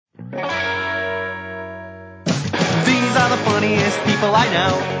funniest people I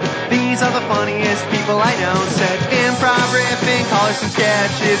know. These are the funniest people I know. Said improv, riffing, callers and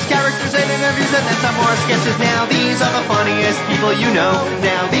sketches, characters and interviews, and then some more sketches. Now these are the funniest people you know.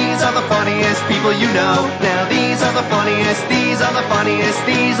 Now these are the funniest people you know. Now these are the funniest, these are the funniest,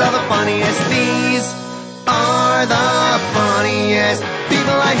 these are the funniest, these are the funniest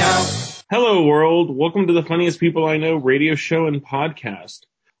people I know. Hello, world. Welcome to the Funniest People I Know radio show and podcast.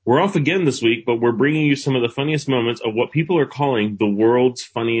 We're off again this week, but we're bringing you some of the funniest moments of what people are calling the world's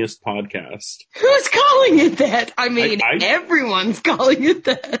funniest podcast. Who's calling it that? I mean, everyone's calling it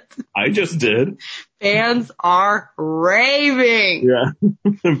that. I just did. Fans are raving. Yeah,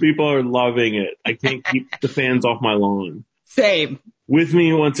 people are loving it. I can't keep the fans off my lawn. Same. With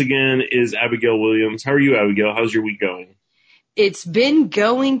me once again is Abigail Williams. How are you, Abigail? How's your week going? It's been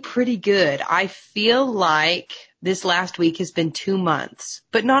going pretty good. I feel like this last week has been 2 months,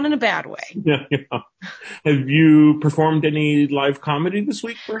 but not in a bad way. Yeah. Have you performed any live comedy this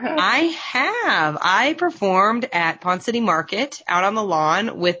week, perhaps? I have. I performed at Pond City Market out on the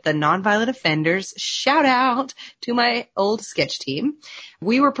lawn with the Nonviolent Offenders. Shout out to my old sketch team.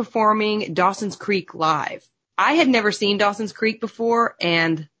 We were performing Dawson's Creek live. I had never seen Dawson's Creek before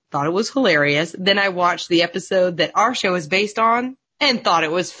and thought it was hilarious. Then I watched the episode that our show is based on and thought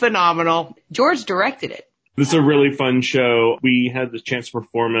it was phenomenal. George directed it. This is a really fun show. We had the chance to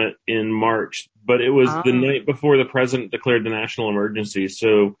perform it in March, but it was the night before the president declared the national emergency.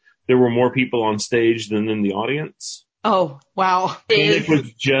 So there were more people on stage than in the audience. Oh, wow. It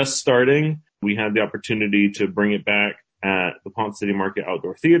was just starting. We had the opportunity to bring it back at the Pond City Market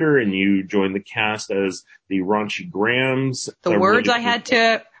Outdoor Theater, and you joined the cast as the Raunchy Grahams. The words I had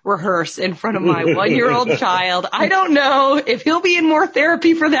to rehearse in front of my 1-year-old child. I don't know if he'll be in more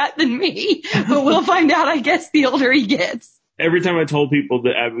therapy for that than me, but we'll find out, I guess, the older he gets. Every time I told people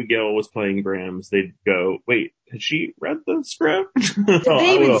that Abigail was playing Grahams, they'd go, wait, has she read the script?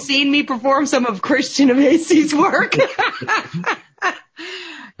 They even seen me perform some of Christian Amacy's work.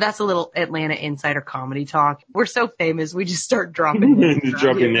 That's a little Atlanta insider comedy talk. We're so famous, we just start dropping names.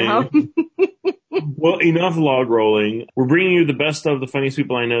 Well, enough log rolling. We're bringing you the best of the funniest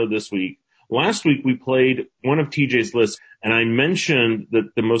people I know this week. Last week, we played one of TJ's lists, and I mentioned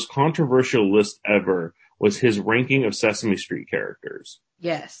that the most controversial list ever was his ranking of Sesame Street characters.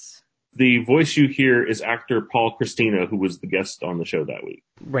 Yes. The voice you hear is actor Paul Christina, who was the guest on the show that week.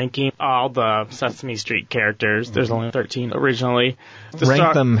 Ranking all the Sesame Street characters. There's only 13 originally.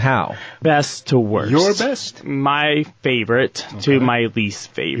 Rank them how? Best to worst. Your best? My favorite to my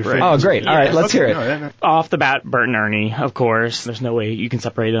least favorite. Oh, great. All right, let's hear it. Off the bat, Bert and Ernie, of course. There's no way you can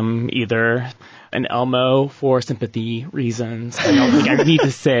separate them either. And Elmo for sympathy reasons. I don't think I need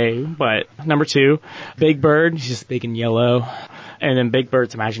to say. But number 2, Big Bird. He's just big and yellow. And then Big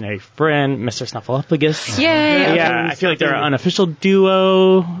Bird's imaginary friend, Mr. Snuffleupagus. Yay! Yeah, I feel like they're an unofficial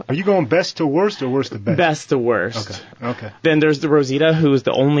duo. Are you going best to worst or worst to best? Best to worst. Okay. Then there's the Rosita, who's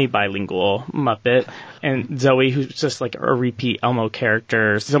the only bilingual Muppet. And Zoe, who's just like a repeat Elmo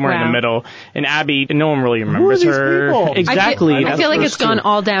character, somewhere in the middle. And Abby, no one really remembers her. People? Exactly. I feel like it's gone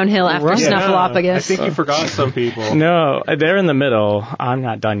all downhill after Snuffleupagus. I think you forgot some people. No, they're in the middle. I'm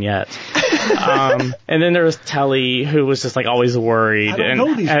not done yet. And then there was Telly, who was just like always worried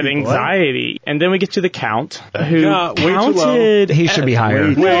and had anxiety. And then we get to the Count, who counted. He should be higher.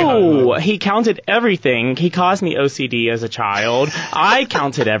 No, he counted everything. He caused me OCD as a child. I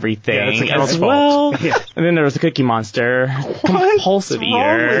counted everything as well. Yeah. And then there was the Cookie Monster, compulsive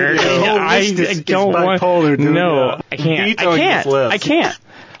eater. I don't want. No, I can't.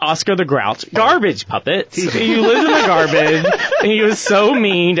 Oscar the Grouch, garbage puppet. He lives in the garbage, and he was so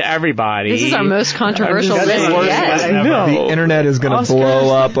mean to everybody. This is our most controversial list yet. No. The internet is going to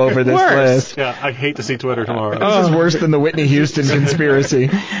blow up over this list. Yeah, I hate to see Twitter tomorrow. This is worse than the Whitney Houston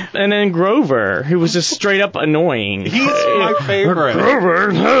conspiracy. And then Grover, who was just straight up annoying. He's my favorite.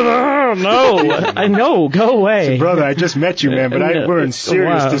 Grover, no, I know, go away. So, brother, I just met you, man, but we're in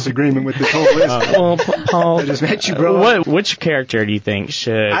serious disagreement with this whole list. Well, Paul, I just met you, brother. Which character do you think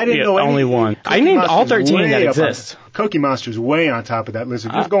should? I didn't know only one. I named all 13 that exist. Cookie Monster's way on top of that list.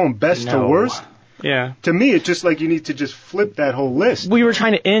 If you're going best to worst, yeah. To me, it's just like you need to just flip that whole list. We were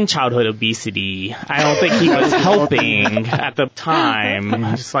trying to end childhood obesity. I don't think he was helping at the time.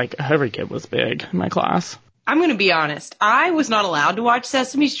 Just like every kid was big in my class. I'm going to be honest. I was not allowed to watch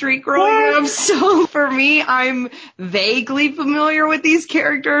Sesame Street growing up, so for me, I'm vaguely familiar with these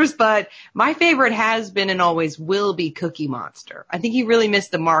characters, but my favorite has been and always will be Cookie Monster. I think he really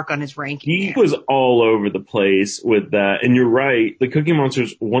missed the mark on his ranking. He was all over the place with that, and you're right. The Cookie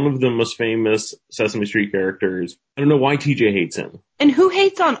Monster's one of the most famous Sesame Street characters. I don't know why TJ hates him. And who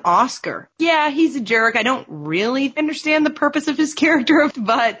hates on Oscar? Yeah, he's a jerk. I don't really understand the purpose of his character,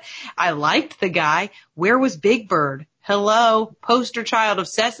 but I liked the guy. Where was Big Bird? Hello, poster child of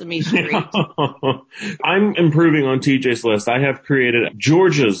Sesame Street. I'm improving on TJ's list. I have created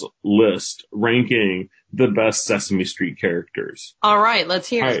George's list ranking the best Sesame Street characters. All right, let's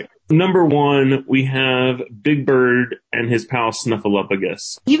hear it. Number 1, we have Big Bird and his pal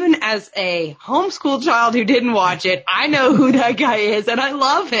Snuffleupagus. Even as a homeschool child who didn't watch it, I know who that guy is, and I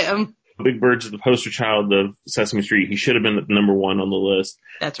love him. Big Bird's the poster child of Sesame Street. He should have been at number 1 on the list.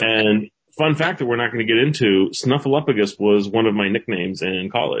 That's right. And fun fact that we're not going to get into, Snuffleupagus was one of my nicknames in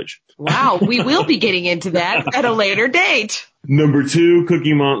college. Wow, we will be getting into that at a later date. Number 2,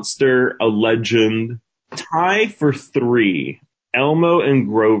 Cookie Monster, a legend. Tied for 3, Elmo and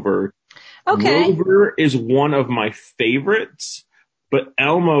Grover. Okay. Grover is one of my favorites, but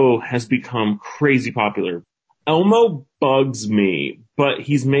Elmo has become crazy popular. Elmo bugs me, but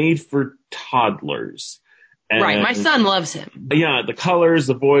he's made for toddlers. And right, my son loves him. Yeah, the colors,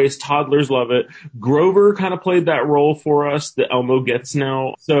 the voice, toddlers love it. Grover kind of played that role for us that Elmo gets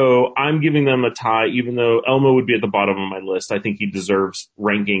now. So I'm giving them a tie, even though Elmo would be at the bottom of my list. I think he deserves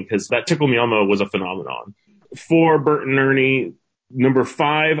ranking because that Tickle Me Elmo was a phenomenon. 4, Bert and Ernie. Number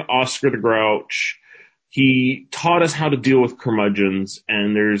 5, Oscar the Grouch. He taught us how to deal with curmudgeons,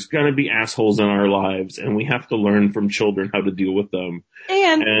 and there's going to be assholes in our lives, and we have to learn from children how to deal with them.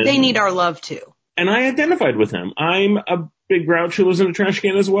 And they need our love, too. And I identified with him. I'm a big grouch who lives in a trash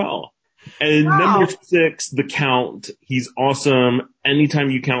can as well. And Number 6, the Count. He's awesome.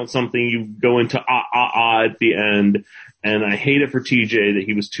 Anytime you count something, you go into at the end. And I hate it for TJ that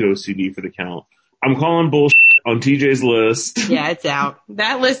he was too OCD for the Count. I'm calling bullshit on TJ's list. Yeah, it's out.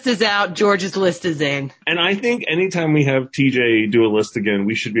 That list is out. George's list is in. And I think anytime we have TJ do a list again,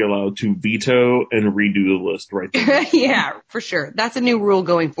 we should be allowed to veto and redo the list right there. Yeah, for sure. That's a new rule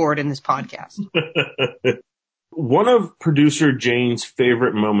going forward in this podcast. One of producer Jane's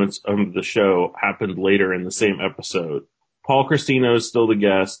favorite moments of the show happened later in the same episode. Paul Christino is still the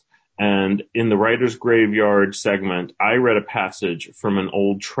guest. And in the Writer's Graveyard segment, I read a passage from an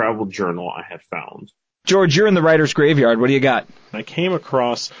old travel journal I had found. George, you're in the Writer's Graveyard. What do you got? I came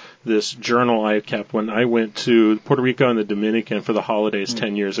across this journal I kept when I went to Puerto Rico and the Dominican for the holidays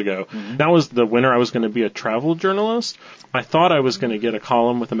 10 years ago. That was the winter I was going to be a travel journalist. I thought I was going to get a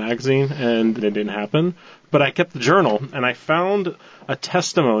column with a magazine, and it didn't happen. But I kept the journal, and I found a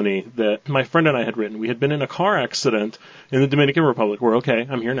testimony that my friend and I had written. We had been in a car accident in the Dominican Republic. We're okay.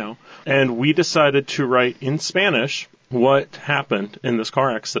 I'm here now. And we decided to write in Spanish what happened in this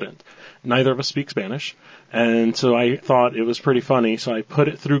car accident. Neither of us speak Spanish, and so I thought it was pretty funny, so I put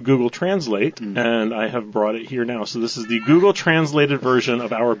it through Google Translate, and I have brought it here now. So this is the Google translated version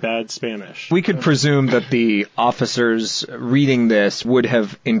of our bad Spanish. We could presume that the officers reading this would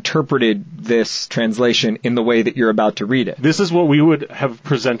have interpreted this translation in the way that you're about to read it. This is what we would have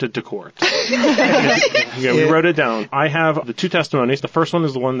presented to court. Yeah, we wrote it down. I have the 2 testimonies. The first one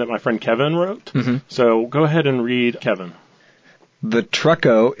is the one that my friend Kevin wrote. So go ahead and read Kevin. The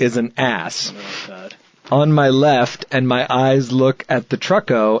trucko is an ass. Oh, God. On my left, and my eyes look at the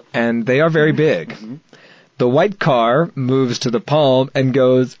trucko, and they are very big. The white car moves to the palm and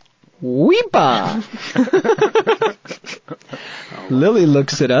goes, weepa! Lily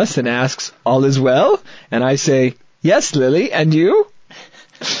looks at us and asks, all is well? And I say, yes, Lily, and you?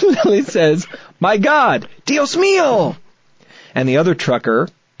 Lily says, my God, Dios mío! And the other trucker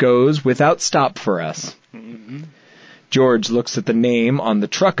goes without stop for us. George looks at the name on the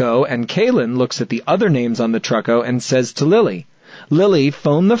trucko, and Kaylin looks at the other names on the trucko and says to Lily, Lily,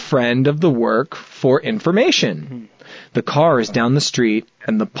 phone the friend of the work for information. The car is down the street,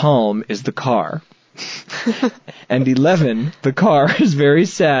 and the palm is the car. And 11, the car is very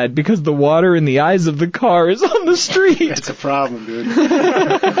sad because the water in the eyes of the car is on the street. That's a problem, dude.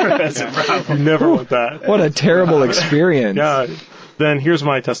 That's a problem. You never want that. What a terrible experience. Yeah. Then here's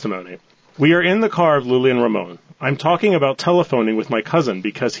my testimony. We are in the car of Lily and Ramon. I'm talking about telephoning with my cousin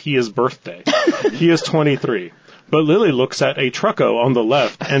because he is birthday. He is 23. But Lily looks at a trucko on the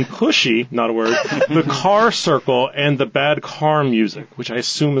left and pushy, not a word, the car circle and the bad car music, which I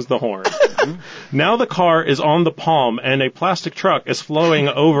assume is the horn. Now the car is on the palm and a plastic truck is flowing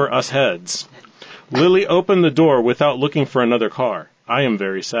over us heads. Lily opened the door without looking for another car. I am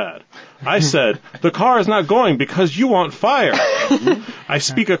very sad. I said, the car is not going because you want fire. I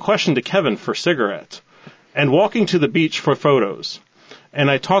speak a question to Kevin for cigarettes. And walking to the beach for photos. And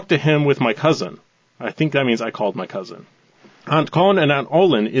I talked to him with my cousin. I think that means I called my cousin. Aunt Colin and Aunt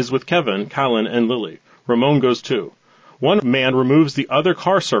Olin is with Kevin, Callan, and Lily. Ramon goes too. One man removes the other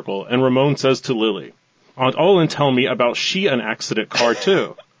car circle, and Ramon says to Lily, Aunt Olin tell me about she an accident car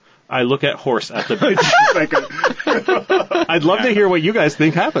too. I look at horse at the beach. I'd love to hear what you guys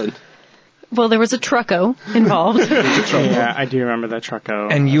think happened. Well, there was a trucko involved. Yeah, I do remember that trucko.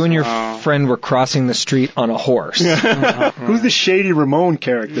 And you and your friend were crossing the street on a horse. Who's the shady Ramon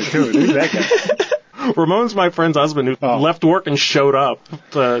character, too? Who's that guy? Ramon's my friend's husband who left work and showed up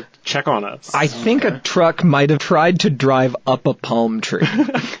to check on us. I think a truck might have tried to drive up a palm tree.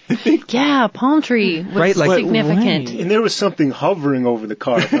 Yeah, palm tree was Right, like, significant. And there was something hovering over the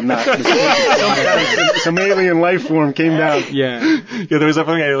car, if I'm not mistaken. Some alien life form came down. Yeah, there was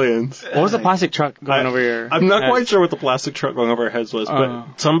definitely aliens. What was the plastic truck going over here? I'm not quite sure what the plastic truck going over our heads was,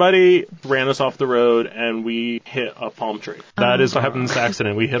 but somebody ran us off the road and we hit a palm tree. That is what happened in this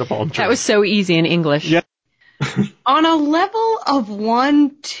accident. We hit a palm tree. That was so easy in English. Yeah. On a level of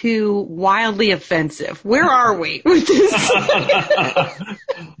 1 to wildly offensive, where are we with this?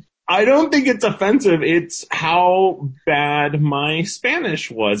 I don't think it's offensive. It's how bad my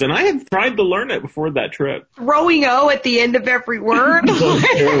Spanish was. And I had tried to learn it before that trip. Throwing O at the end of every word?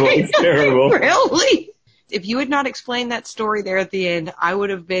 It's terrible. Really? If you had not explained that story there at the end, I would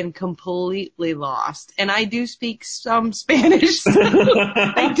have been completely lost. And I do speak some Spanish, so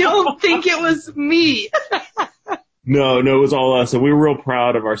I don't think it was me. No, it was all us. And we were real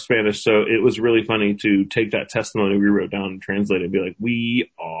proud of our Spanish. So it was really funny to take that testimony we wrote down and translate it and be like,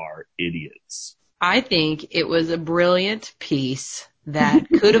 we are idiots. I think it was a brilliant piece that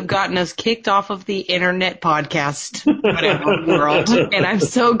could have gotten us kicked off of the internet podcast whatever world. And I'm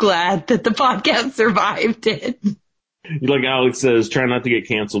so glad that the podcast survived it. Like Alex says, try not to get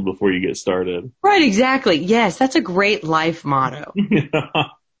canceled before you get started. Right, exactly. Yes, that's a great life motto.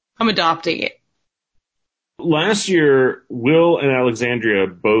 I'm adopting it. Last year, Will and Alexandria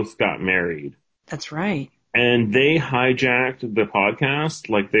both got married. That's right. And they hijacked the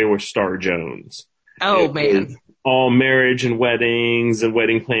podcast like they were Star Jones. Oh, man. All marriage and weddings and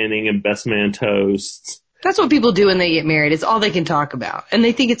wedding planning and best man toasts. That's what people do when they get married. It's all they can talk about. And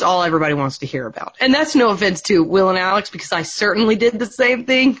they think it's all everybody wants to hear about. And that's no offense to Will and Alex because I certainly did the same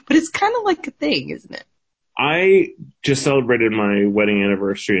thing. But it's kind of like a thing, isn't it? I just celebrated my wedding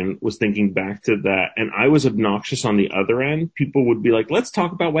anniversary and was thinking back to that. And I was obnoxious on the other end. People would be like, let's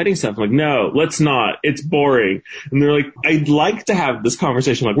talk about wedding stuff. I'm like, no, let's not. It's boring. And they're like, I'd like to have this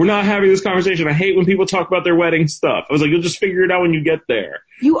conversation. I'm like, we're not having this conversation. I hate when people talk about their wedding stuff. I was like, you'll just figure it out when you get there.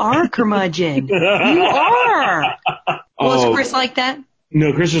 You are a curmudgeon. You are. Was Chris like that?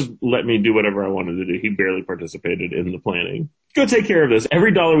 No, Chris just let me do whatever I wanted to do. He barely participated in the planning. Go take care of this.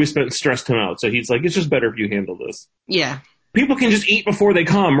 Every dollar we spent stressed him out. So he's like, it's just better if you handle this. Yeah. People can just eat before they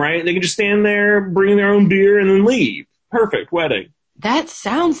come, right? They can just stand there, bring their own beer, and then leave. Perfect wedding. That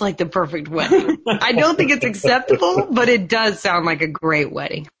sounds like the perfect wedding. I don't think it's acceptable, but it does sound like a great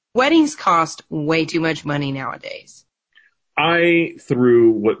wedding. Weddings cost way too much money nowadays. I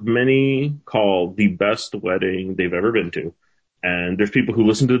threw what many call the best wedding they've ever been to. And there's people who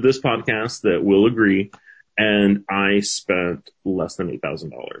listen to this podcast that will agree. And I spent less than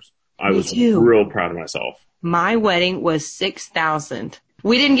 $8,000. I was real proud of myself. My wedding was $6,000.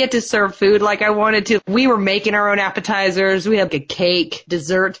 We didn't get to serve food like I wanted to. We were making our own appetizers. We had a cake,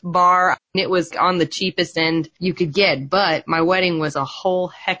 dessert bar. It was on the cheapest end you could get, but my wedding was a whole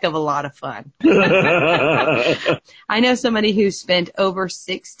heck of a lot of fun. I know somebody who spent over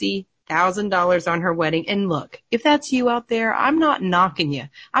 $60,000 on her wedding. And look, if that's you out there, I'm not knocking you.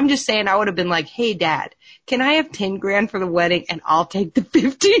 I'm just saying I would have been like, hey, Dad, can I have 10 grand for the wedding and I'll take the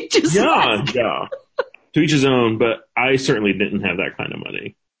 50? Yeah. To each his own, but I certainly didn't have that kind of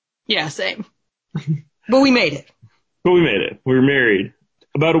money. Yeah, same. But we made it. We were married.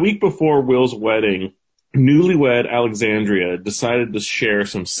 About a week before Will's wedding, newlywed Alexandria decided to share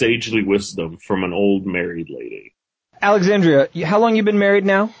some sagely wisdom from an old married lady. Alexandria, how long you been married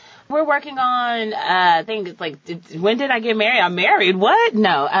now? We're working on, I think it's like, when did I get married? I'm married. What?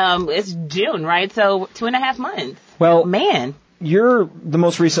 No, it's June, right? So 2.5 months. Well, man. You're the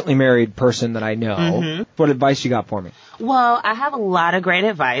most recently married person that I know. Mm-hmm. What advice you got for me? Well, I have a lot of great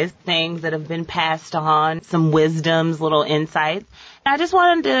advice, things that have been passed on, some wisdoms, little insights. I just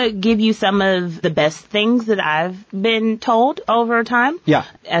wanted to give you some of the best things that I've been told over time. Yeah.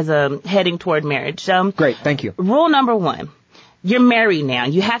 As a heading toward marriage. So, great, thank you. Rule number 1. You're married now.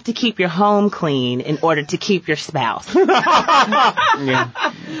 You have to keep your home clean in order to keep your spouse. Yeah.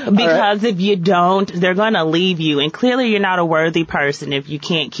 Because if you don't, they're going to leave you. And clearly you're not a worthy person if you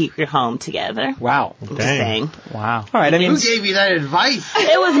can't keep your home together. Wow. Just saying. Wow. All right. I mean, Who gave you that advice?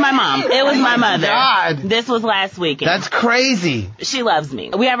 It was my mom. It was my mother. God. This was last weekend. That's crazy. She loves me.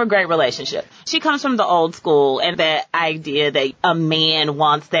 We have a great relationship. She comes from the old school and the idea that a man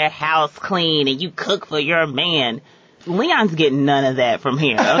wants their house clean and you cook for your man. Leon's getting none of that from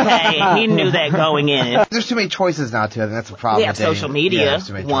here, okay? He knew that going in. There's too many choices now, too. I think that's a problem. We have social media, there's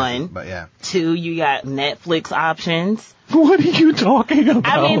too many one. choices, but yeah. 2, you got Netflix options. What are you talking about?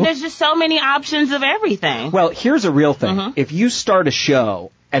 I mean, there's just so many options of everything. well, here's a real thing. If you start a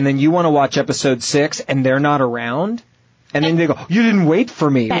show and then you want to watch episode 6 and they're not around, and then they go, you didn't wait for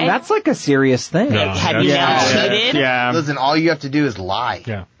me. I mean, that's like a serious thing. Have you now cheated? Yeah. Listen, all you have to do is lie.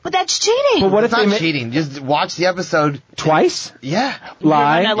 Yeah. But that's cheating. But what if It's they not cheating. Just watch the episode. twice? Yeah.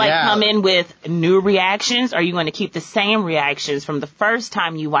 Lie? You're going to Yeah. come in with new reactions, or are you going to keep the same reactions from the first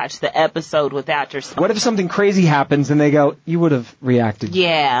time you watched the episode without your What if something crazy happens and they go, you would have reacted?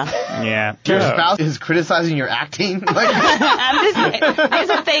 Yeah. Yeah. Your spouse is criticizing your acting. Like, I'm just saying, these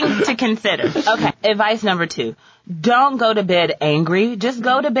are things to consider. Okay, advice number 2. Don't go to bed angry. Just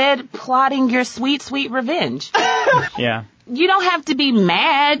go to bed plotting your sweet, sweet revenge. Yeah. You don't have to be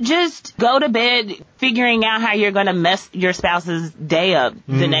mad. Just go to bed figuring out how you're going to mess your spouse's day up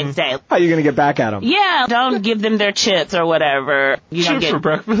the next day. How are you going to get back at them? Yeah, don't give them their chips or whatever. You don't Chips get for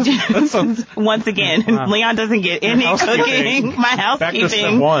breakfast? That sounds Once again, Leon doesn't get any cooking. My back to step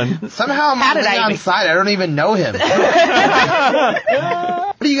housekeeping. one. somehow I'm How did I on even- side. I don't even know him.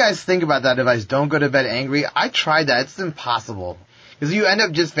 What do you guys think about that advice? Don't go to bed angry. I tried that. It's impossible. Because you end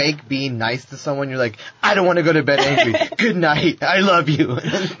up just fake being nice to someone. You're like, I don't want to go to bed angry. Good night. I love you.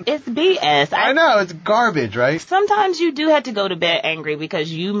 It's BS. I know. It's garbage, right? Sometimes you do have to go to bed angry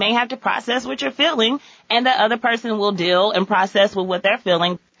because you may have to process what you're feeling, and the other person will deal and process with what they're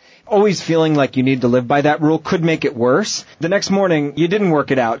feeling. Always feeling like you need to live by that rule could make it worse. The next morning, you didn't work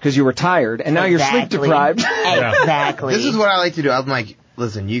it out because you were tired, and now you're sleep deprived. Exactly. This is what I like to do. I'm like,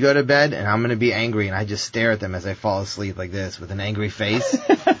 listen, you go to bed, and I'm going to be angry, and I just stare at them as I fall asleep like this with an angry face,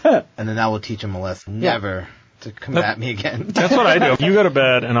 and then that will teach them a lesson. Never to come at me again. That's what I do. You go to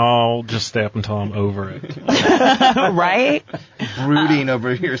bed, and I'll just stay up until I'm over it. Right? Brooding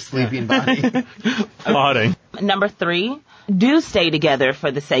over your sleeping body. Plotting. Number 3, do stay together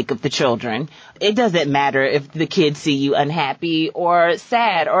for the sake of the children. It doesn't matter if the kids see you unhappy or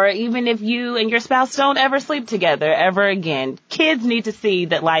sad, or even if you and your spouse don't ever sleep together ever again. Kids need to see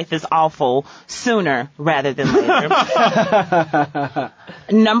that life is awful sooner rather than later.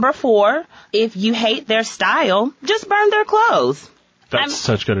 Number 4, if you hate their style, just burn their clothes. That's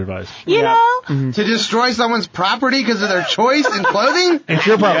such good advice. You know? To destroy someone's property because of their choice in clothing? It's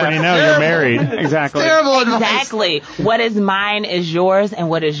your property now. You're married. Exactly. Terrible advice. Exactly. What is mine is yours, and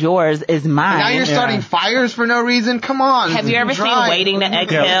what is yours is mine. Now you're starting fires for no reason? Come on. Have you ever seen Waiting to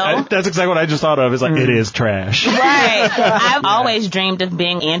Exhale? Yeah, that's exactly what I just thought of. Is like, it is trash. Right. I've always dreamed of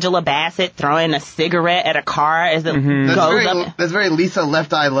being Angela Bassett throwing a cigarette at a car as it goes up. That's very Lisa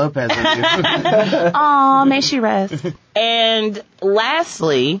Left Eye Lopez of you. Aw, may she rest. And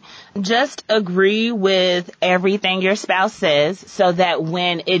lastly, just agree with everything your spouse says so that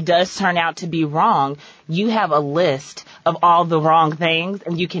when it does turn out to be wrong, you have a list of all the wrong things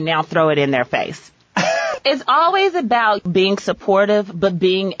and you can now throw it in their face. It's always about being supportive, but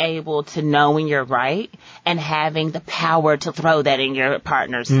being able to know when you're right and having the power to throw that in your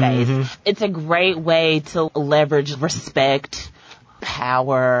partner's face. It's a great way to leverage respect,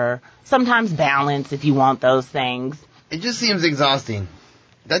 power, sometimes balance if you want those things. It just seems exhausting.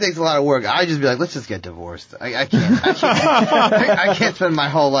 That takes a lot of work. I'd just be like, let's just get divorced. I can't. I can't spend my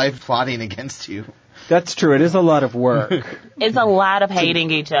whole life plotting against you. That's true. It is a lot of work. It's a lot of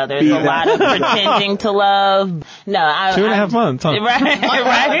hating each other. It's a lot of pretending to love. No, 2.5 months, huh? Right.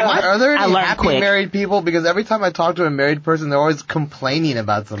 Are there I any learned happy quick. married people? Because every time I talk to a married person, they're always complaining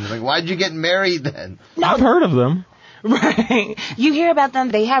about something. Like, why'd you get married then? I've heard of them. Right. You hear about them.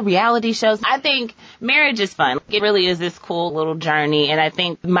 They have reality shows. I think marriage is fun. It really is this cool little journey. And I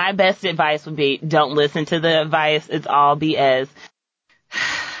think my best advice would be don't listen to the advice. It's all BS.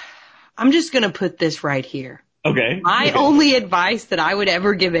 I'm just going to put this right here. Okay. My only advice that I would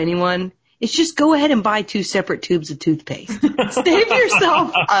ever give anyone is just go ahead and buy 2 separate tubes of toothpaste. Save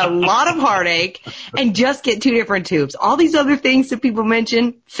yourself a lot of heartache and just get 2 different tubes. All these other things that people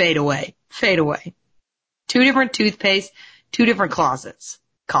mention, fade away. Fade away. 2 different toothpaste, 2 different closets.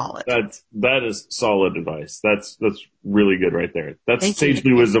 Call it. That is solid advice. That's really good right there. That's Thank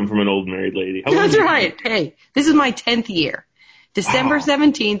sagely you. wisdom from an old married lady. How That's long- right. Hey, this is my 10th year. December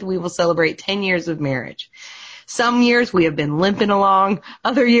 17th, we will celebrate 10 years of marriage. Some years we have been limping along.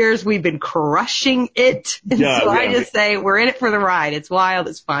 Other years we've been crushing it. And I just say we're in it for the ride. It's wild.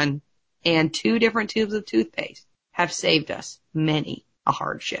 It's fun. And 2 different tubes of toothpaste have saved us many a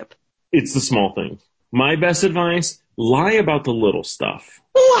hardship. It's the small things. My best advice, lie about the little stuff.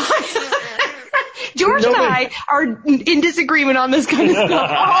 George and I are in disagreement on this kind of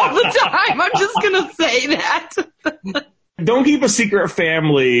stuff all the time. I'm just going to say that. Don't keep a secret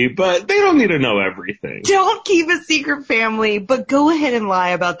family, but they don't need to know everything. Don't keep a secret family, but go ahead and lie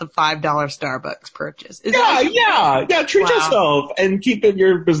about the $5 Starbucks purchase. Yeah. Treat yourself and keep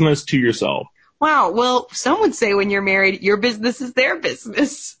your business to yourself. Wow. Well, some would say when you're married, your business is their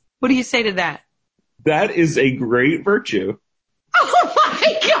business. What do you say to that? That is a great virtue. Oh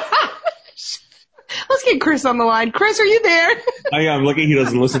my gosh. Let's get Chris on the line. Chris, are you there? I'm lucky he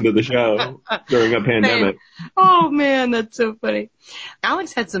doesn't listen to the show during a pandemic. Oh man, that's so funny.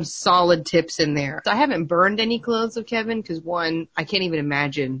 Alex had some solid tips in there. I haven't burned any clothes of Kevin because one, I can't even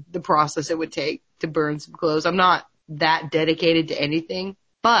imagine the process it would take to burn some clothes. I'm not that dedicated to anything,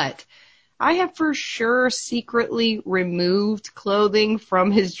 but I have for sure secretly removed clothing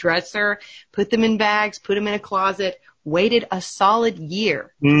from his dresser, put them in bags, put them in a closet, waited a solid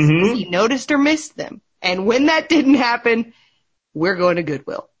year. Mm-hmm. He noticed or missed them. And when that didn't happen, we're going to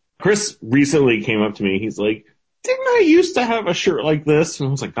Goodwill. Chris recently came up to me. He's like, didn't I used to have a shirt like this? And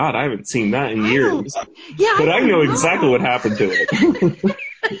I was like, God, I haven't seen that in years. But I know exactly what happened to it.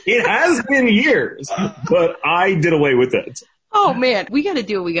 It has been years, but I did away with it. Oh, man, we got to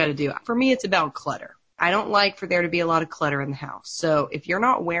do what we got to do. For me, it's about clutter. I don't like for there to be a lot of clutter in the house. So if you're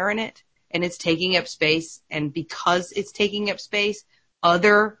not wearing it and it's taking up space, and because it's taking up space,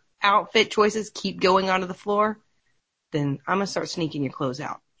 other outfit choices keep going onto the floor, then I'm going to start sneaking your clothes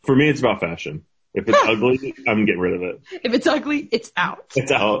out. For me, it's about fashion. If it's ugly, I'm getting rid of it. If it's ugly, it's out.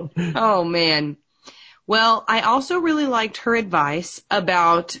 It's out. Oh, man. Well, I also really liked her advice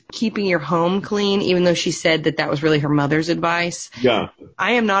about keeping your home clean, even though she said that was really her mother's advice. Yeah.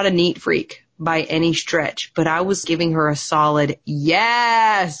 I am not a neat freak by any stretch, but I was giving her a solid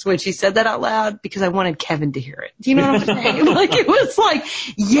yes when she said that out loud because I wanted Kevin to hear it. Do you know what I'm saying? It was like,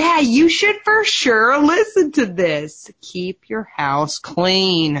 yeah, you should for sure listen to this. Keep your house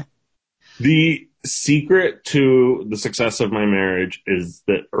clean. The secret to the success of my marriage is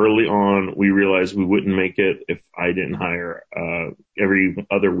that early on we realized we wouldn't make it if I didn't hire every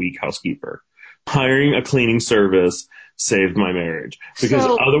other week housekeeper. Hiring a cleaning service saved my marriage because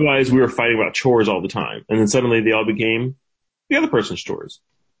otherwise we were fighting about chores all the time. And then suddenly they all became the other person's chores.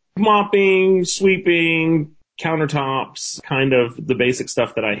 Mopping, sweeping, countertops, kind of the basic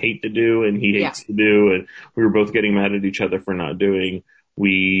stuff that I hate to do and he hates to do. And we were both getting mad at each other for not doing.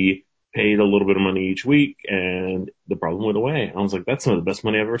 We paid a little bit of money each week, and the problem went away. I was like, that's some of the best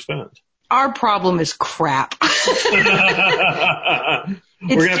money I've ever spent. Our problem is crap. We're going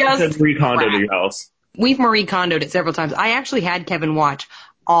to have to Marie Kondo to your house. We've Marie Kondoed it several times. I actually had Kevin watch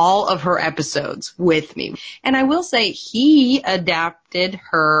all of her episodes with me. And I will say he adopted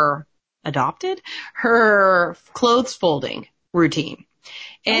her clothes folding routine.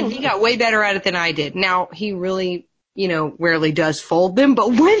 And he got way better at it than I did. Now, he really rarely does fold them, but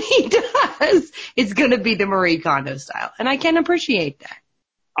when he does, it's going to be the Marie Kondo style. And I can appreciate that.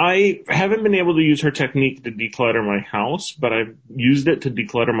 I haven't been able to use her technique to declutter my house, but I've used it to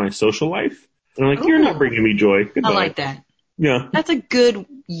declutter my social life. And I'm like, you're not bringing me joy. Goodbye. I like that. Yeah. That's a good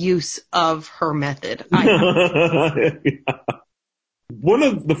use of her method. Yeah. One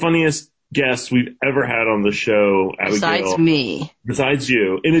of the funniest guests we've ever had on the show, Abigail. Besides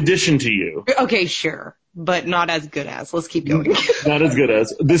you. In addition to you. Okay, sure. But not as good as. Let's keep going. Not as good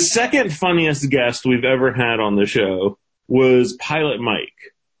as. The second funniest guest we've ever had on the show was Pilot Mike.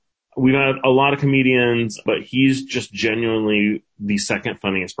 We've had a lot of comedians, but he's just genuinely the second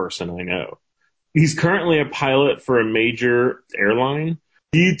funniest person I know. He's currently a pilot for a major airline.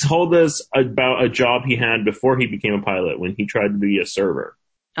 He told us about a job he had before he became a pilot when he tried to be a server.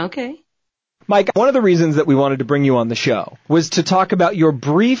 Okay. Mike, one of the reasons that we wanted to bring you on the show was to talk about your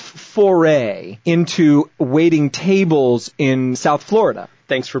brief foray into waiting tables in South Florida.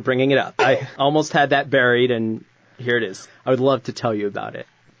 Thanks for bringing it up. I almost had that buried, and here it is. I would love to tell you about it.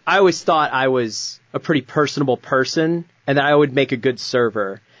 I always thought I was a pretty personable person and that I would make a good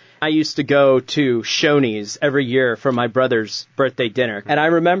server. I used to go to Shoney's every year for my brother's birthday dinner. And I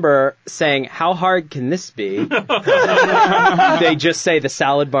remember saying, how hard can this be? They just say the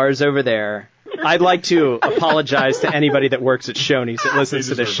salad bar's over there. I'd like to apologize to anybody that works at Shoney's that listens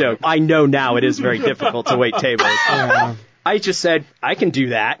to this show. I know now it is very difficult to wait tables. I just said, I can do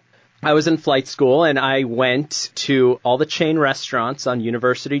that. I was in flight school, and I went to all the chain restaurants on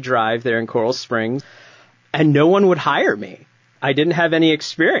University Drive there in Coral Springs. and no one would hire me. I didn't have any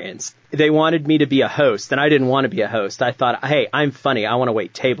experience. They wanted me to be a host, and I didn't want to be a host. I thought, hey, I'm funny. I want to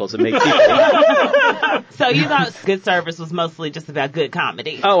wait tables and make people eat. So you thought good service was mostly just about good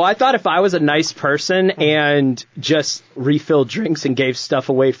comedy? Oh, I thought if I was a nice person and just refilled drinks and gave stuff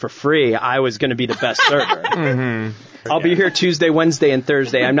away for free, I was going to be the best server. I'll be here Tuesday, Wednesday, and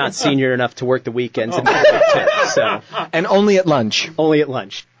Thursday. I'm not senior enough to work the weekends and tips, so. And only at lunch. Only at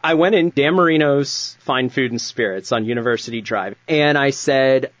lunch. I went in Dan Marino's Fine Food and Spirits on University Drive, and I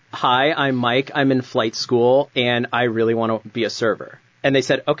said, hi, I'm Mike. I'm in flight school, and I really want to be a server. And they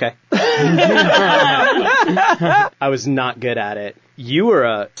said, okay. I was not good at it. You were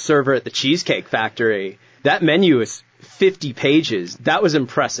a server at the Cheesecake Factory. That menu is 50 pages. That was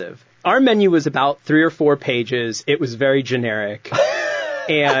impressive. Our menu was about 3 or 4 pages. It was very generic.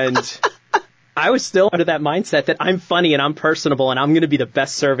 And I was still under that mindset that I'm funny and I'm personable and I'm going to be the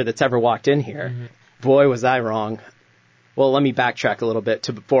best server that's ever walked in here. Boy, was I wrong. Well, let me backtrack a little bit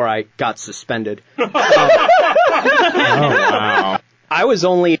to before I got suspended. Oh, wow. I was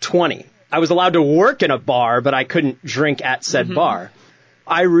only 20. I was allowed to work in a bar, but I couldn't drink at said bar.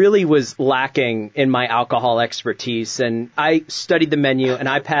 I really was lacking in my alcohol expertise, and I studied the menu, and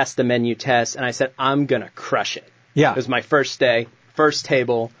I passed the menu test, and I said, I'm going to crush it. Yeah. It was my first day, first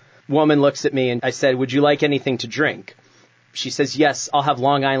table. Woman looks at me, and I said, would you like anything to drink? She says, yes, I'll have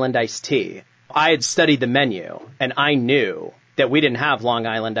Long Island iced tea. I had studied the menu, and I knew that we didn't have Long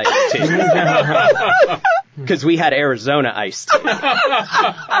Island iced tea. Because we had Arizona iced tea.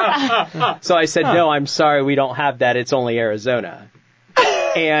 So I said, no, I'm sorry, we don't have that. It's only Arizona.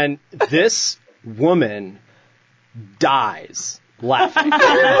 And this woman dies laughing.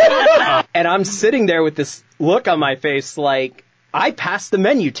 And I'm sitting there with this look on my face like, I passed the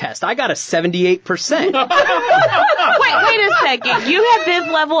menu test. I got a 78%. Wait a second. You had this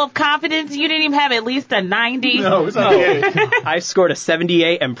level of confidence. You didn't even have at least a 90. No, it's not 78. I scored a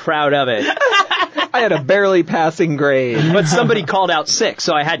 78 and proud of it. I had a barely passing grade. But somebody called out sick,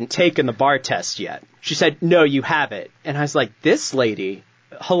 so I hadn't taken the bar test yet. She said, no, you have it. And I was like, this lady,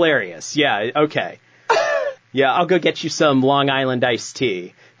 hilarious. Yeah, okay. Yeah, I'll go get you some Long Island iced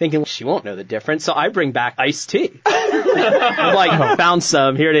tea. Thinking, she won't know the difference, so I bring back iced tea. I'm like, found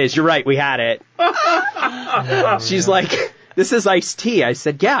some, here it is, you're right, we had it. She's like, this is iced tea. I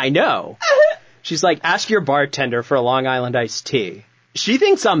said, yeah, I know. She's like, ask your bartender for a Long Island iced tea. She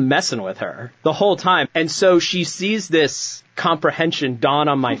thinks I'm messing with her the whole time, and so she sees this comprehension dawn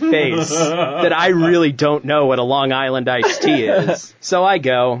on my face that I really don't know what a Long Island iced tea is. So I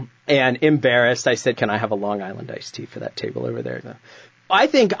go, and embarrassed, I said, can I have a Long Island iced tea for that table over there? I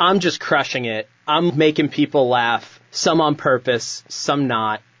think I'm just crushing it. I'm making people laugh, some on purpose, some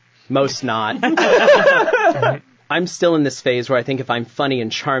not, most not. I'm still in this phase where I think if I'm funny and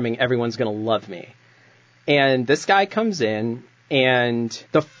charming, everyone's going to love me. And this guy comes in, and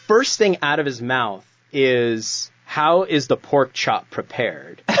the first thing out of his mouth is, how is the pork chop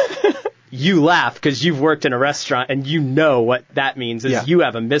prepared? You laugh because you've worked in a restaurant and you know what that means is you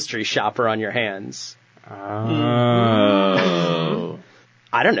have a mystery shopper on your hands. Oh.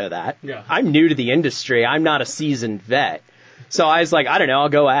 I don't know that. Yeah. I'm new to the industry. I'm not a seasoned vet. So I was like, I don't know, I'll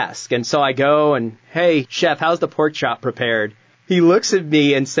go ask. And so I go and, hey, chef, how's the pork chop prepared? He looks at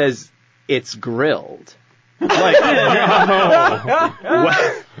me and says, it's grilled. I'm like,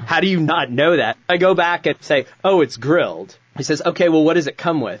 how do you not know that? I go back and say, oh, it's grilled. He says, okay, well, what does it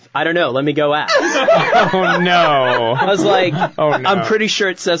come with? I don't know. Let me go ask. Oh, no. I was like, oh, no. I'm pretty sure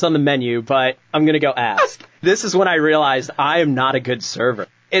it says on the menu, but I'm going to go ask. This is when I realized I am not a good server.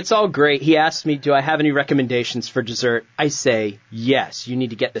 It's all great. He asked me, do I have any recommendations for dessert? I say, yes, you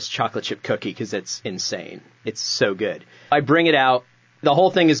need to get this chocolate chip cookie because it's insane. It's so good. I bring it out. The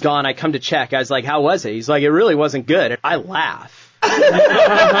whole thing is gone. I come to check. I was like, how was it? He's like, it really wasn't good. I laugh.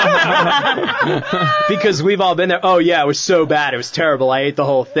 Because we've all been there. Oh, yeah, it was so bad. It was terrible. I ate the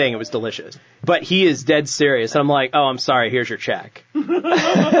whole thing. It was delicious. But he is dead serious. I'm like, oh, I'm sorry. Here's your check.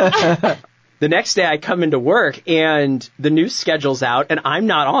 The next day I come into work and the new schedule's out and I'm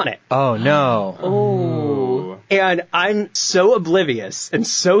not on it. Oh, no. Oh. And I'm so oblivious and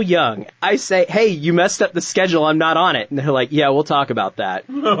so young. I say, hey, you messed up the schedule. I'm not on it. And they're like, yeah, we'll talk about that.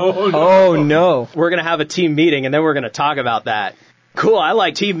 Oh, no. We're going to have a team meeting and then we're going to talk about that. Cool. I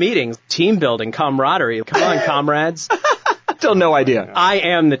like team meetings, team building, camaraderie. Come on, comrades. Still no idea. I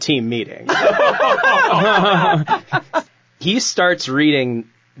am the team meeting. He starts reading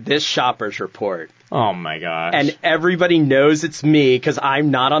this shopper's report. Oh, my gosh. And everybody knows it's me because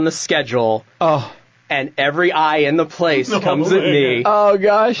I'm not on the schedule. Oh. And every eye in the place comes at me. Oh,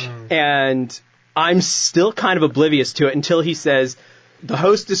 gosh. And I'm still kind of oblivious to it until he says, The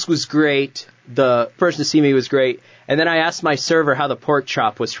hostess was great. The person to see me was great. And then I asked my server how the pork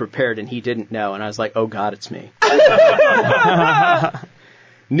chop was prepared, and he didn't know. And I was like, oh, God, it's me.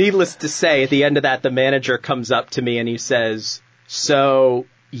 Needless to say, at the end of that, the manager comes up to me and he says, so,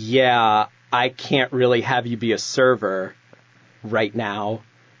 yeah, I can't really have you be a server right now.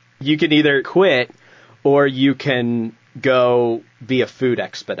 You can either quit or you can go be a food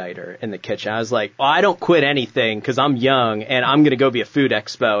expediter in the kitchen. I was like, well, I don't quit anything because I'm young and I'm going to go be a food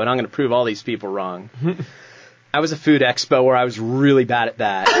expo and I'm going to prove all these people wrong. I was a food expo where I was really bad at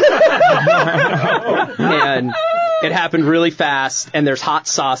that. And it happened really fast, and there's hot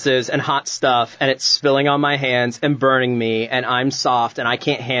sauces and hot stuff, and it's spilling on my hands and burning me, and I'm soft, and I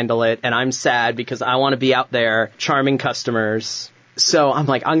can't handle it, and I'm sad because I want to be out there charming customers. So I'm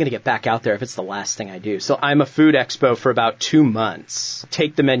like, I'm going to get back out there if it's the last thing I do. So I'm a food expo for about 2 months,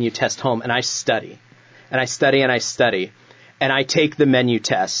 take the menu test home, and I study. And I study and I study. And I take the menu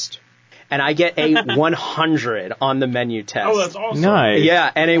test. And I get a 100 on the menu test. Oh, that's awesome. Nice.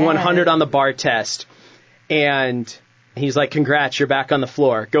 Yeah, and a 100 on the bar test. And he's like, congrats, you're back on the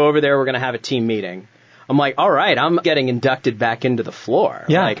floor. Go over there, we're going to have a team meeting. I'm like, all right, I'm getting inducted back into the floor.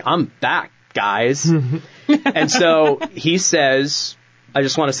 Yeah. Like, I'm back, guys. And so he says, I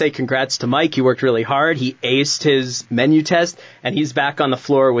just want to say congrats to Mike. He worked really hard. He aced his menu test, and he's back on the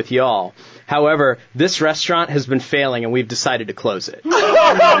floor with y'all. However, this restaurant has been failing, and we've decided to close it.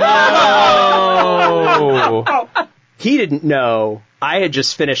 Oh. He didn't know I had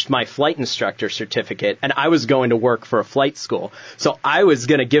just finished my flight instructor certificate, and I was going to work for a flight school. So I was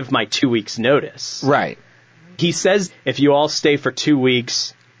going to give my 2 weeks notice. Right. He says, if you all stay for 2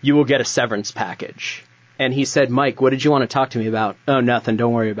 weeks, you will get a severance package. And he said, Mike, what did you want to talk to me about? Oh, nothing.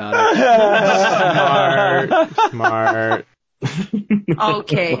 Don't worry about Smart. Smart.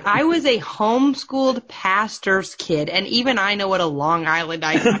 Okay, I was a homeschooled pastor's kid, and even I know what a Long Island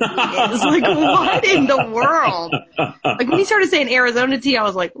iced tea is. Like, what in the world? Like, when he started saying Arizona tea, I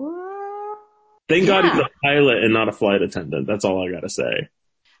was like, what? Thank God he's a pilot and not a flight attendant. That's all I gotta say.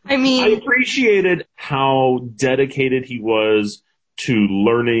 I mean, I appreciated how dedicated he was to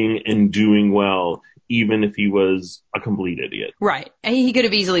learning and doing well, even if he was a complete idiot. right. And he could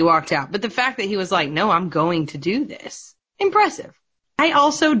have easily walked out. But the fact that he was like, no, I'm going to do this. Impressive. I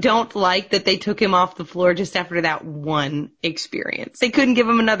also don't like that they took him off the floor just after that one experience. They couldn't give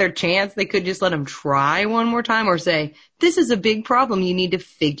him another chance. They could just let him try one more time or say, this is a big problem. You need to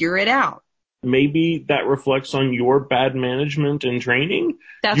figure it out. Maybe that reflects on your bad management and training.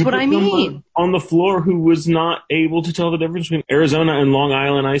 That's You what put I mean. someone on the floor who was not able to tell the difference between Arizona and Long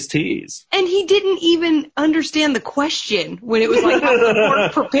Island iced teas. And he didn't even understand the question when it was like, how's the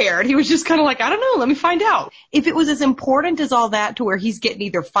pork prepared? He was just kind of like, I don't know, let me find out. If it was as important as all that to where he's getting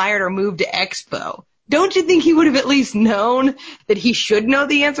either fired or moved to Expo, don't you think he would have at least known that he should know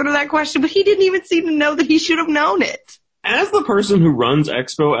the answer to that question? But he didn't even seem to know that he should have known it. As the person who runs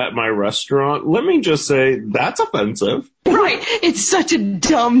Expo at my restaurant, let me just say that's offensive. Right. It's such a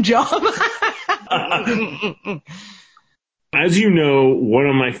dumb job. As you know, one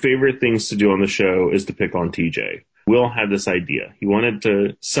of my favorite things to do on the show is to pick on TJ. Will had this idea. He wanted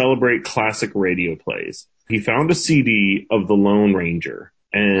to celebrate classic radio plays. He found a CD of The Lone Ranger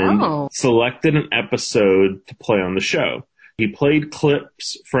and selected an episode to play on the show. He played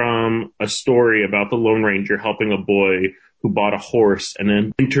clips from a story about the Lone Ranger helping a boy who bought a horse and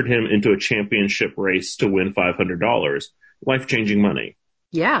then entered him into a championship race to win $500. Life-changing money.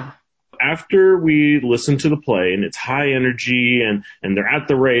 Yeah. After we listen to the play and it's high energy and they're at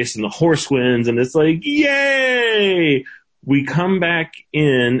the race and the horse wins and it's like, yay! We come back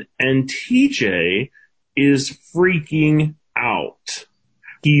in and TJ is freaking out.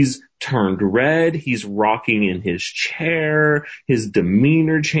 He's turned red. He's rocking in his chair. His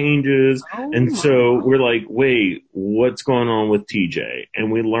demeanor changes. And so we're like, wait, what's going on with TJ?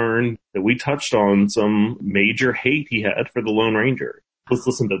 And we learned that we touched on some major hate he had for the Lone Ranger. Let's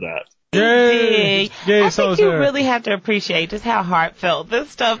listen to that. Yay! Yay, I think you really have to appreciate just how heartfelt this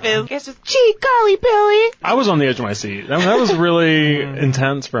stuff is. It's just, gee, golly, Billy. I was on the edge of my seat. That was really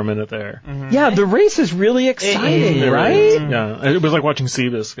intense for a minute there. Yeah, the race is really exciting, right? Yeah, it was like watching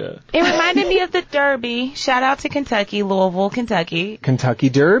Seabiscuit. It reminded me of the Derby. Shout out to Kentucky, Louisville, Kentucky. Kentucky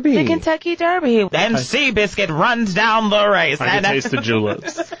Derby. The Kentucky Derby. And Seabiscuit runs down the race. I can taste the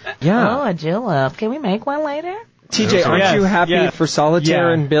juleps. Yeah. Oh, a julep. Can we make one later? TJ, aren't you happy for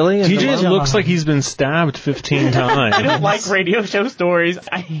Solitaire and Billy? And TJ looks like he's been stabbed 15 times. I don't like radio show stories.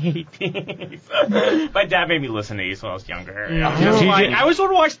 I hate these. My dad made me listen to these when I was younger. I was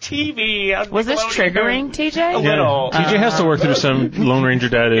want to watch TV. Was this triggering, TJ? A little. TJ has to work through some Lone Ranger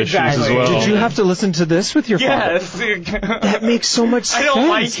dad issues as well. Did you have to listen to this with your father? Yes. That makes so much sense. I don't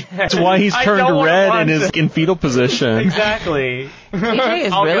like it. That's why he's turned red and is in fetal position. Exactly. TJ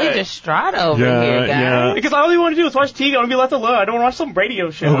is really distraught over here, guys. Yeah. Because all we want to do is watch TV. I want to be left alone. I don't want to watch some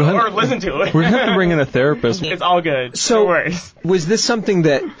radio show or listen to it. We're going to have to bring in a therapist. It's all good. So, no worries. Was this something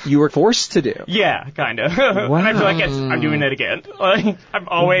that you were forced to do? Yeah, kind of. Wow. And I feel like I'm doing it again. Like, I'm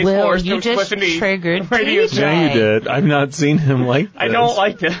always forced to listen to triggered radio TJ. show. Yeah, you did. I've not seen him like this. I don't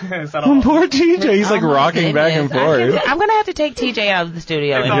like this at all. Poor TJ. He's like rocking back and forth. I'm going to have to take TJ out of the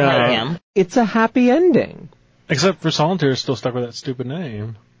studio and hurt him. It's a happy ending. Except for Solitaire is still stuck with that stupid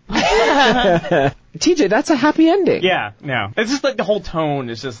name. TJ, that's a happy ending. Yeah, no. It's just like the whole tone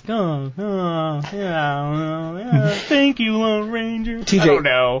is just, thank you, Lone Ranger. TJ, I don't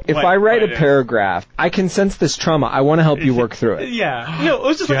know. If I write a paragraph, I can sense this trauma. I want to help you work through it. Yeah. No, it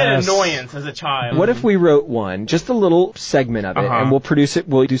was just like an annoyance as a child. What if we wrote one, just a little segment of it, and we'll produce it,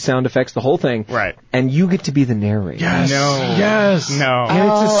 we'll do sound effects, the whole thing. Right. And you get to be the narrator. Yes. No. Yes. No.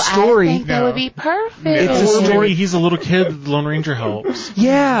 And it's a story. I think that would be perfect. It's a story. Maybe he's a little kid, Lone Ranger helps.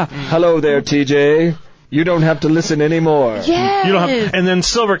 Yeah. Hello there, TJ. You don't have to listen anymore. Yes. You don't have, and then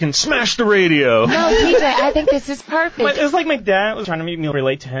Silver can smash the radio. No, TJ, I think this is perfect. But it's like my dad was trying to make me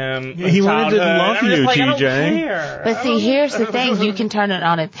relate to him. He wanted to love I'm you, just like, TJ. I don't care. But see, here's the thing. You can turn it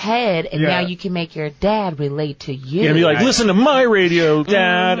on its head, and now you can make your dad relate to you. Yeah, be like, listen to my radio,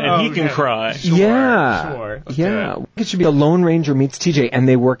 Dad, and he can cry. Sure. Yeah. It should be a Lone Ranger meets TJ, and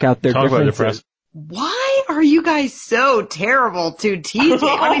they work out their differences. Why are you guys so terrible to TJ?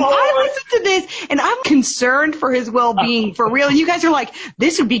 I mean, I listened to this and I'm concerned for his well-being for real. And you guys are like,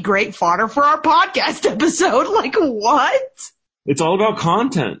 this would be great fodder for our podcast episode. Like, what? It's all about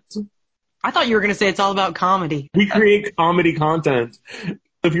content. I thought you were going to say it's all about comedy. We create comedy content.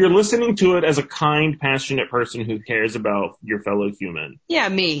 If you're listening to it as a kind, passionate person who cares about your fellow human. Yeah,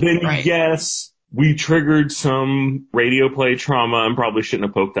 me. Then right. Yes, we triggered some radio play trauma and probably shouldn't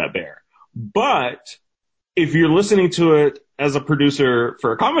have poked that bear. But if you're listening to it as a producer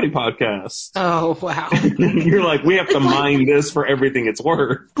for a comedy podcast, oh, wow. You're like, we have to mine this for everything it's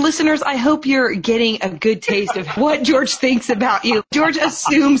worth. Listeners, I hope you're getting a good taste of what George thinks about you. George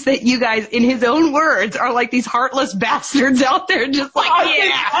assumes that you guys, in his own words, are like these heartless bastards out there just like,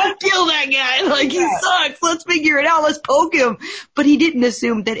 yeah, kill that guy. Like, he sucks. Let's figure it out. Let's poke him. But he didn't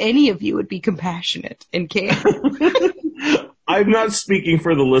assume that any of you would be compassionate and care. I'm not speaking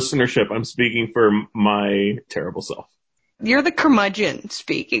for the listenership. I'm speaking for my terrible self. You're the curmudgeon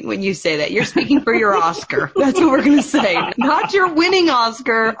speaking when you say that. You're speaking for your Oscar. That's what we're going to say. Not your winning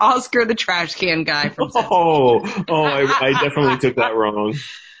Oscar, Oscar the trash can guy from I definitely took that wrong.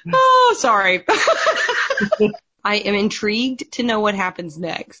 Oh, sorry. I am intrigued to know what happens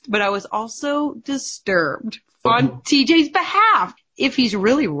next, but I was also disturbed on TJ's behalf. If he's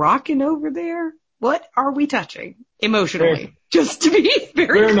really rocking over there, what are we touching emotionally? Just to be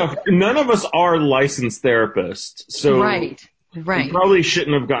very fair enough. None of us are licensed therapists, so right. We probably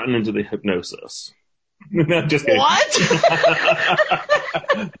shouldn't have gotten into the hypnosis. No, just kidding. What?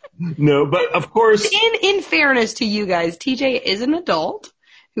 No, but of course. In fairness to you guys, TJ is an adult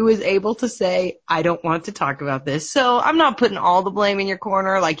who is able to say, I don't want to talk about this. So I'm not putting all the blame in your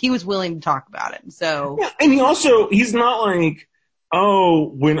corner. Like, he was willing to talk about it. So. Yeah, and he's not like, oh,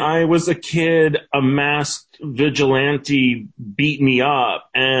 when I was a kid, a masked vigilante beat me up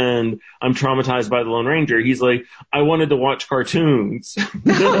and I'm traumatized by the Lone Ranger. He's like, I wanted to watch cartoons.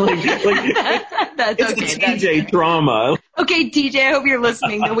 That's okay. It's TJ trauma. Okay, TJ, I hope you're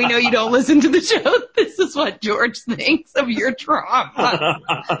listening. We know you don't listen to the show. This is what George thinks of your trauma.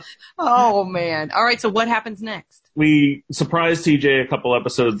 Oh, man. All right, so what happens next? We surprised TJ a couple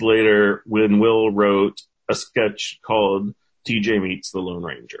episodes later when Will wrote a sketch called TJ Meets the Lone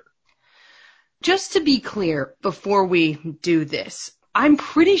Ranger. Just to be clear, before we do this, I'm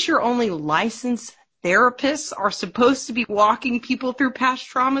pretty sure only licensed therapists are supposed to be walking people through past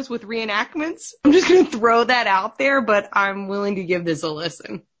traumas with reenactments. I'm just going to throw that out there, but I'm willing to give this a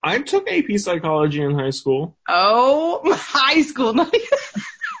listen. I took AP psychology in high school. Oh, high school.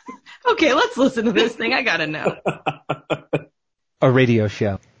 Okay, let's listen to this thing. I got to know. A radio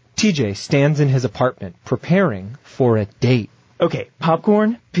show. TJ stands in his apartment preparing for a date. Okay,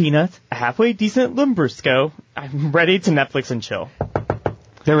 popcorn, peanuts, a halfway decent Limbersco. I'm ready to Netflix and chill.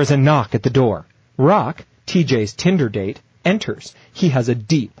 There is a knock at the door. Rock, TJ's Tinder date, enters. He has a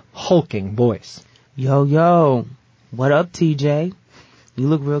deep, hulking voice. Yo, What up, TJ? You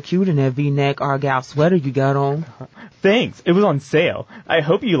look real cute in that V-neck Argyle sweater you got on. Thanks. It was on sale. I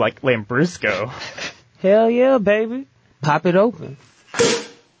hope you like Lambrusco. Hell yeah, baby. Pop it open.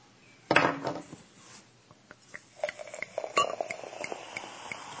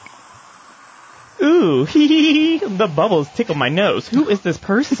 Ooh, hee. The bubbles tickle my nose. Who is this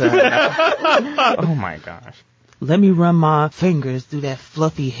person? Oh my gosh. Let me run my fingers through that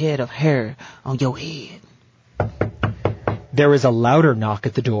fluffy head of hair on your head. There is a louder knock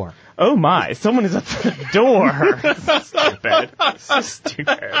at the door. Oh my, someone is at the door. So stupid.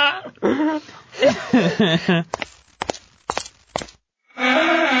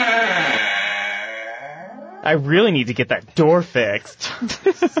 I really need to get that door fixed.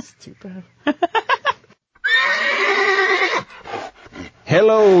 Stupid.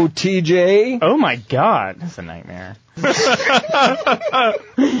 Hello, TJ. Oh my god, that's a nightmare. Keep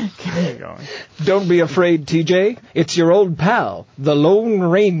going. Don't be afraid, TJ. It's your old pal, the Lone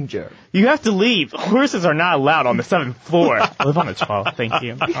Ranger. You have to leave. Horses are not allowed on the 7th floor. I live on the 12th, thank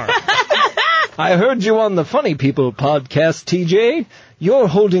you. All right. I heard you on the Funny People podcast, TJ. You're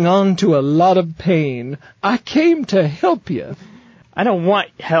holding on to a lot of pain. I came to help you. I don't want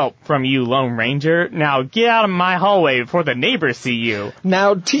help from you, Lone Ranger. Now get out of my hallway before the neighbors see you.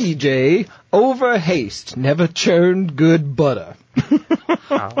 Now, TJ, over haste never churned good butter.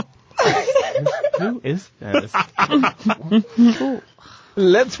 Who is this?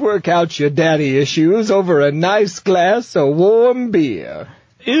 Let's work out your daddy issues over a nice glass of warm beer.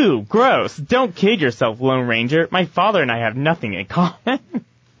 Ew, gross. Don't kid yourself, Lone Ranger. My father and I have nothing in common.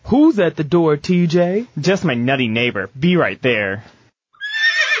 Who's at the door, TJ? Just my nutty neighbor. Be right there.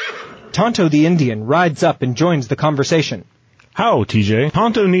 Tonto the Indian rides up and joins the conversation. How, TJ?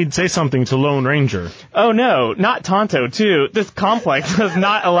 Tonto need say something to Lone Ranger. Oh no, not Tonto too. This complex does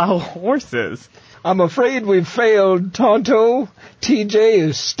not allow horses. I'm afraid we've failed, Tonto. TJ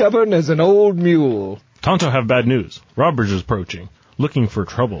is stubborn as an old mule. Tonto have bad news. Robbers is approaching, looking for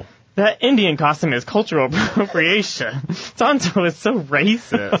trouble. That Indian costume is cultural appropriation. Tonto is so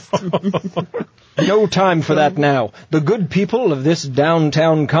racist. No time for that now. The good people of this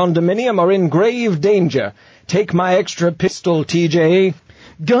downtown condominium are in grave danger. Take my extra pistol, TJ.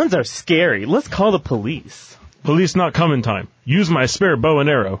 Guns are scary. Let's call the police. Police not come in time. Use my spare bow and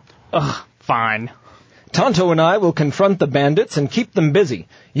arrow. Ugh, fine. Tonto and I will confront the bandits and keep them busy.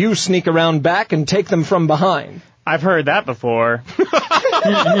 You sneak around back and take them from behind. I've heard that before.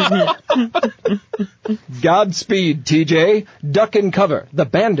 Godspeed, TJ. Duck and cover. The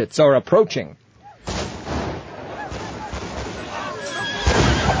bandits are approaching.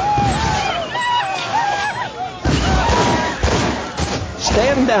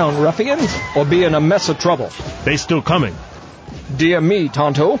 Stand down, ruffians, or be in a mess of trouble. They still coming. Dear me,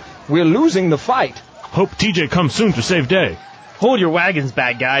 Tonto, we're losing the fight. Hope TJ comes soon to save day. Hold your wagons,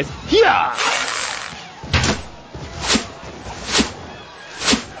 bad guys. Yeah!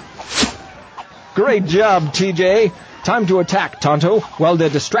 Great job, TJ. Time to attack, Tonto, while they're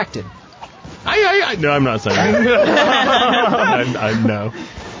distracted. No, I'm not saying that. No.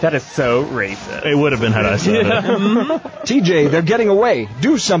 That is so racist. It would have been had I said it. TJ, they're getting away.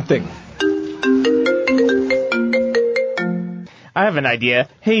 Do something. I have an idea.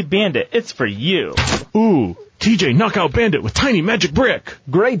 Hey, Bandit, it's for you. Ooh, TJ, knock out Bandit with tiny magic brick.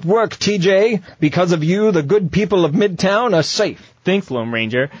 Great work, TJ. Because of you, the good people of Midtown are safe. Thanks, Lone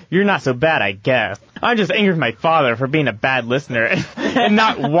Ranger. You're not so bad, I guess. I'm just angry with my father for being a bad listener and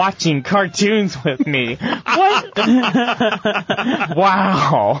not watching cartoons with me. What?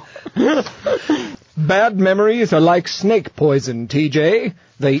 Wow. Bad memories are like snake poison, TJ.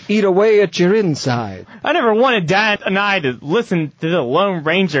 They eat away at your inside. I never wanted Dad and I to listen to the Lone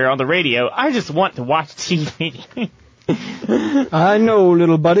Ranger on the radio. I just want to watch TV. I know,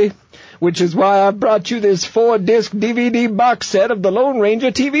 little buddy. Which is why I brought you this 4-disc DVD box set of the Lone Ranger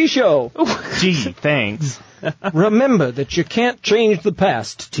TV show. Gee, thanks. Remember that you can't change the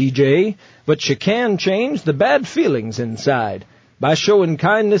past, TJ, but you can change the bad feelings inside by showing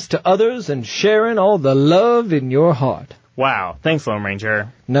kindness to others and sharing all the love in your heart. Wow, thanks, Lone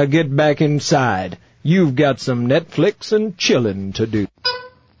Ranger. Now get back inside. You've got some Netflix and chillin' to do.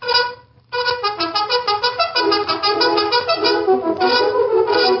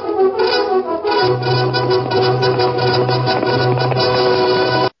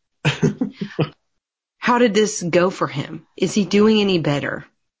 How did this go for him? Is he doing any better?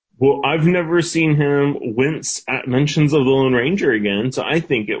 Well, I've never seen him wince at mentions of the Lone Ranger again, so I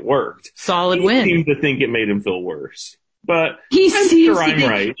think it worked. Solid win. He seemed to think it made him feel worse. But I'm sure I'm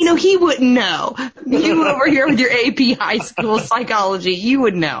right. You know, he wouldn't know. You over here with your AP high school psychology, you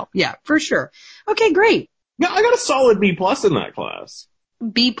would know. Yeah, for sure. Okay, great. Yeah, I got a solid B plus in that class.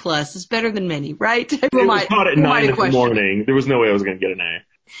 B plus is better than many, right? It was taught at 9 in the morning. There was no way I was going to get an A.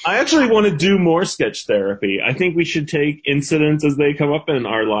 I actually want to do more sketch therapy. I think we should take incidents as they come up in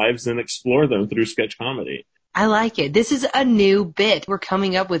our lives and explore them through sketch comedy. I like it. This is a new bit we're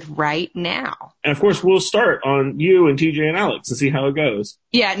coming up with right now. And of course, we'll start on you and TJ and Alex and see how it goes.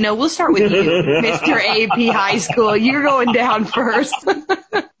 Yeah, no, we'll start with you, Mr. AP High School. You're going down first.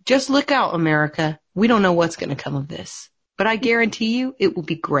 Just look out, America. We don't know what's going to come of this, but I guarantee you it will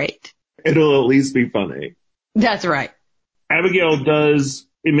be great. It'll at least be funny. That's right. Abigail, does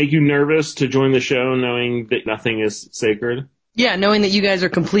it make you nervous to join the show knowing that nothing is sacred? Yeah, knowing that you guys are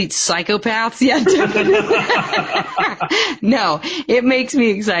complete psychopaths. Yeah, definitely. No, it makes me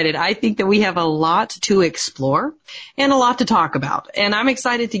excited. I think that we have a lot to explore and a lot to talk about. And I'm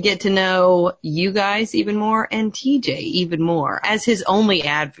excited to get to know you guys even more and TJ even more as his only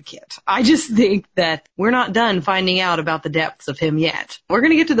advocate. I just think that we're not done finding out about the depths of him yet. We're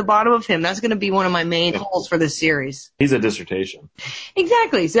going to get to the bottom of him. That's going to be one of my main goals for this series. He's a dissertation.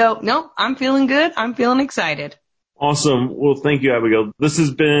 Exactly. So, no, I'm feeling good. I'm feeling excited. Awesome. Well, thank you, Abigail. This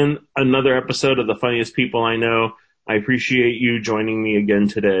has been another episode of The Funniest People I Know. I appreciate you joining me again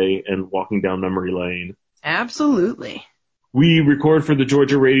today and walking down memory lane. Absolutely. We record for the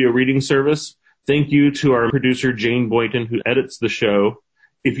Georgia Radio Reading Service. Thank you to our producer, Jane Boynton, who edits the show.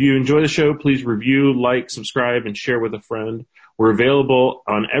 If you enjoy the show, please review, like, subscribe, and share with a friend. We're available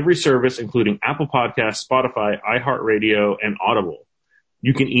on every service, including Apple Podcasts, Spotify, iHeartRadio, and Audible.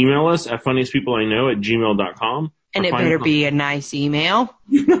 You can email us at funniestpeopleiknow@gmail.com. And it better be a nice email.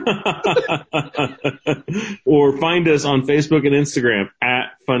 Or find us on Facebook and Instagram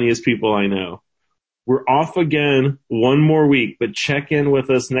at Funniest People I Know. We're off again one more week, but check in with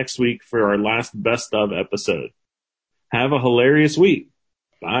us next week for our last best of episode. Have a hilarious week.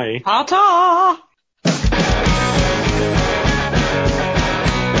 Bye. Ta-ta!